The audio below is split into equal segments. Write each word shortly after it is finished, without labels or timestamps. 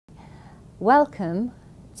Welcome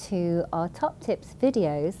to our top tips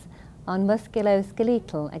videos on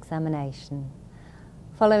musculoskeletal examination.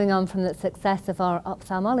 Following on from the success of our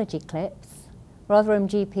ophthalmology clips, Rotherham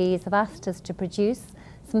GPs have asked us to produce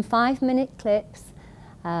some 5-minute clips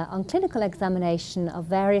on clinical examination of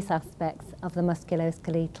various aspects of the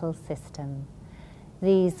musculoskeletal system.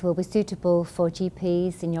 These will be suitable for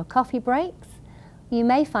GPs in your coffee breaks. You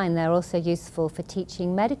may find they're also useful for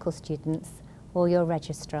teaching medical students or your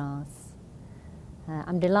registrars.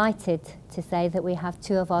 I'm delighted to say that we have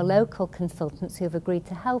two of our local consultants who have agreed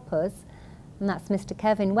to help us, and that's Mr.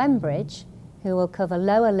 R Wembridge, who will cover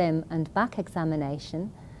lower limb and back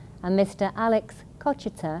examination, and Mr. Alex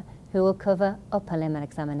Cochiter, who will cover upper limb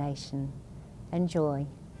examination. Enjoy.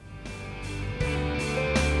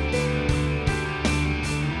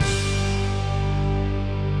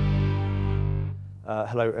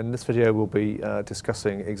 Hello, in this video we'll be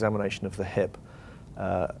discussing examination of the hip.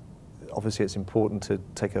 Obviously it's important to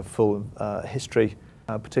take a full history,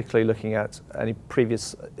 particularly looking at any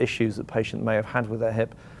previous issues that the patient may have had with their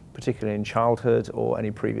hip, particularly in childhood or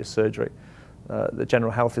any previous surgery. The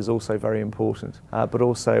general health is also very important, but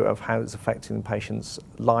also of how it's affecting the patient's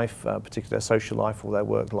life, particularly their social life or their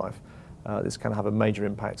work life. This can have a major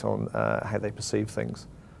impact on how they perceive things.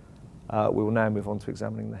 We will now move on to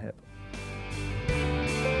examining the hip.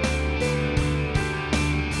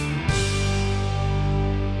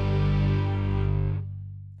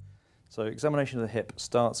 So examination of the hip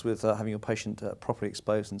starts with having your patient properly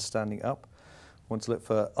exposed and standing up. We want to look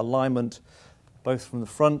for alignment both from the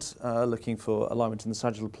front, looking for alignment in the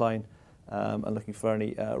sagittal plane and looking for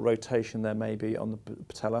any rotation there may be on the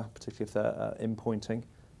patella, particularly if they're in-pointing.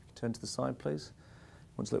 Turn to the side, please.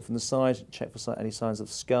 We want to look from the side, check for any signs of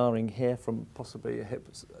scarring here from possibly a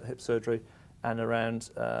hip surgery and around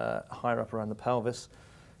higher up around the pelvis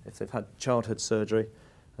if they've had childhood surgery,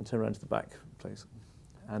 and turn around to the back, please.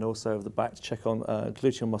 And also of the back to check on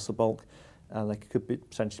gluteal muscle bulk, and there could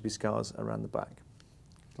potentially be scars around the back.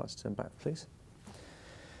 I'd like to turn back, please.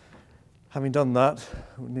 Having done that,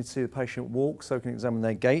 we need to see the patient walk so we can examine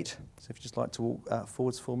their gait. So if you'd just like to walk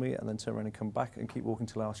forwards for me and then turn around and come back and keep walking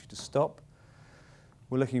until I ask you to stop.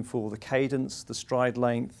 We're looking for the cadence, the stride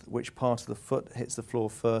length, which part of the foot hits the floor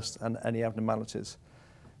first, and any abnormalities.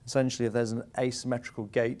 Essentially, if there's an asymmetrical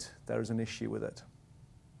gait, there is an issue with it.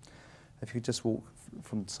 If you could just walk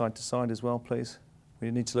from side to side as well, please.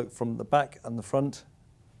 We need to look from the back and the front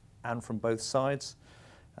and from both sides,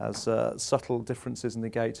 as subtle differences in the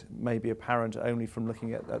gait may be apparent only from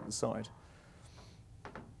looking at the side.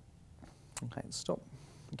 Okay, stop.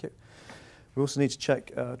 Thank you. We also need to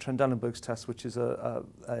check Trendelenburg's test, which is a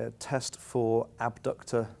test for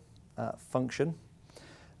abductor function.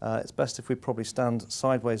 It's best if we probably stand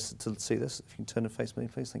sideways to see this. If you can turn and face me,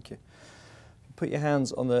 please. Thank you. Put your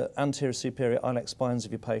hands on the anterior superior iliac spines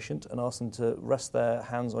of your patient and ask them to rest their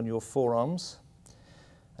hands on your forearms.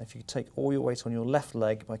 And if you could take all your weight on your left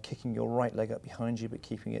leg by kicking your right leg up behind you but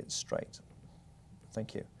keeping it straight.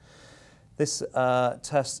 Thank you. This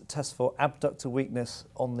test for abductor weakness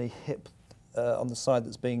on the hip, on the side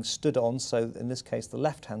that's being stood on, so in this case the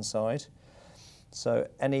left-hand side. So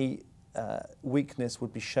any weakness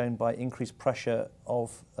would be shown by increased pressure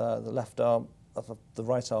of the left arm, of the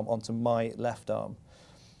right arm onto my left arm.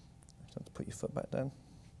 You have to put your foot back down.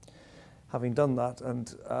 Having done that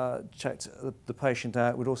and checked the patient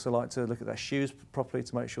out, we'd also like to look at their shoes properly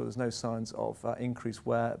to make sure there's no signs of increased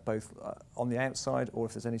wear, both on the outside or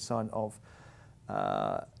if there's any sign of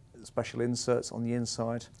special inserts on the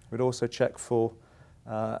inside. We'd also check for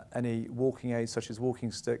any walking aids such as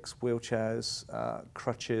walking sticks, wheelchairs,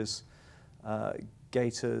 crutches,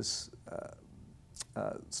 gaiters,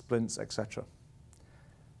 splints, etc.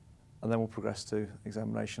 And then we'll progress to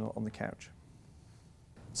examination on the couch.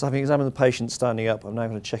 So having examined the patient standing up, I'm now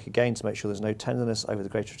going to check again to make sure there's no tenderness over the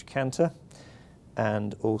greater trochanter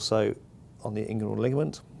and also on the inguinal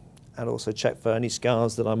ligament, and also check for any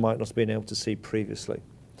scars that I might not have been able to see previously.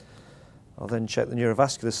 I'll then check the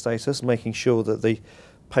neurovascular status, making sure that the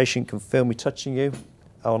patient can feel me touching you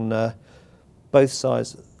on both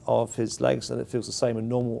sides of his legs and it feels the same and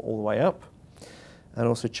normal all the way up, and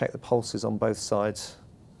also check the pulses on both sides,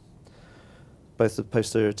 both the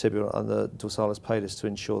posterior tibial and the dorsalis pedis, to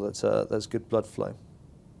ensure that there's good blood flow.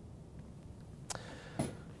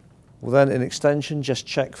 We'll then, in extension, just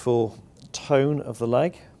check for tone of the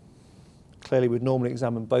leg. Clearly, we'd normally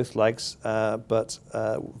examine both legs, but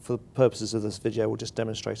for the purposes of this video, we'll just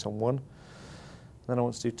demonstrate on one. Then I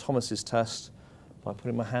want to do Thomas's test by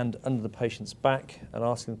putting my hand under the patient's back and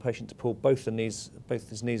asking the patient to pull both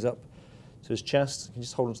his knees up to his chest. Can you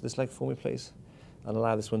just hold onto this leg for me, please? And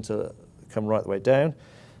allow this one to come right the way down.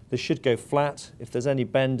 This should go flat. If there's any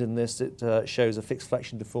bend in this, it shows a fixed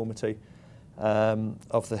flexion deformity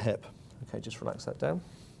of the hip. Okay, just relax that down.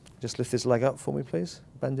 Just lift this leg up for me, please.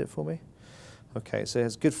 Bend it for me. Okay, so it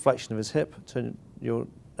has good flexion of his hip. Turn your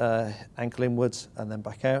ankle inwards and then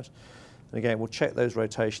back out. And again, we'll check those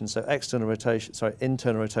rotations. So internal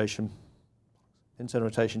rotation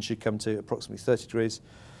should come to approximately 30 degrees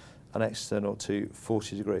and external to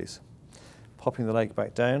 40 degrees. Popping the leg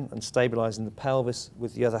back down and stabilising the pelvis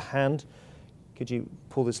with the other hand. Could you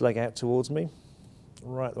pull this leg out towards me?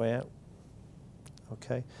 Right the way out.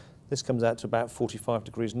 Okay. This comes out to about 45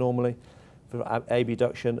 degrees normally for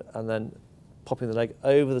abduction, and then popping the leg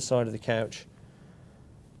over the side of the couch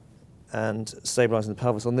and stabilising the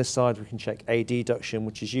pelvis. On this side, we can check adduction,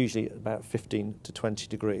 which is usually about 15 to 20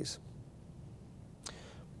 degrees.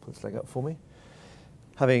 Put this leg up for me.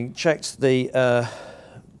 Having checked the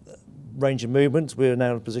range of movement, we're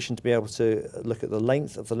now in a position to be able to look at the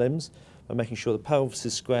length of the limbs by making sure the pelvis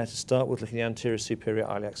is square to start with, looking at the anterior superior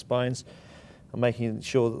iliac spines, and making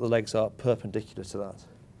sure that the legs are perpendicular to that.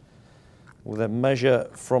 We'll then measure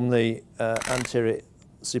from the anterior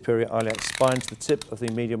superior iliac spine to the tip of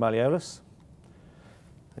the medial malleolus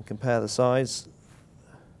and compare the sides,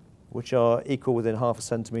 which are equal within half a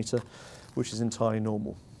centimetre, which is entirely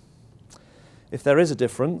normal. If there is a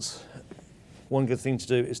difference, one good thing to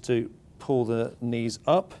do is to pull the knees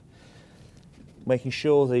up, making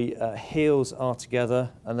sure the heels are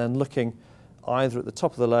together, and then looking either at the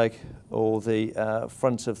top of the leg or the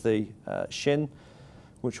front of the shin,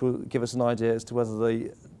 which will give us an idea as to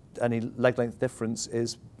whether any leg length difference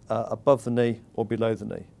is above the knee or below the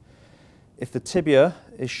knee. If the tibia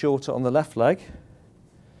is shorter on the left leg,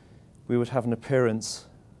 we would have an appearance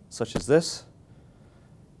such as this,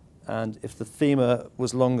 and if the femur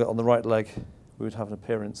was longer on the right leg, we would have an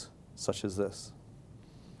appearance such as this.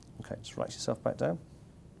 Okay, just relax yourself back down.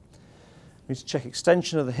 We need to check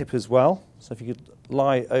extension of the hip as well. So if you could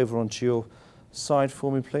lie over onto your side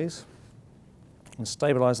for me, please, and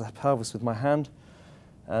stabilise the pelvis with my hand,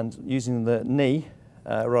 and using the knee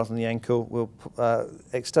rather than the ankle, we'll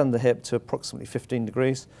extend the hip to approximately 15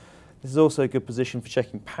 degrees. This is also a good position for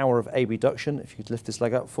checking power of abduction. If you could lift this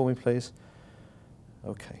leg up for me, please.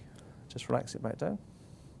 Okay, just relax it back down.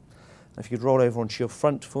 And if you could roll over onto your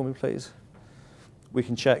front for me, please. We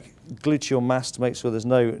can check gluteal mass to make sure there's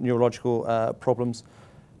no neurological problems,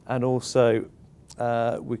 and also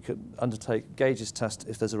we could undertake Gage's test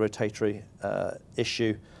if there's a rotatory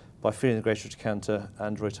issue by feeling the greater decanter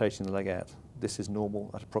and rotating the leg out. This is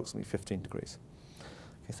normal at approximately 15 degrees.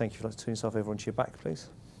 Okay, thank you. If you'd like to turn yourself over onto your back, please.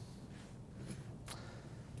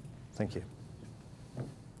 Thank you.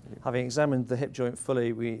 Having examined the hip joint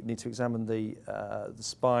fully, we need to examine the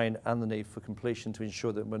spine and the knee for completion to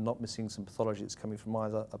ensure that we're not missing some pathology that's coming from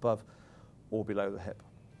either above or below the hip.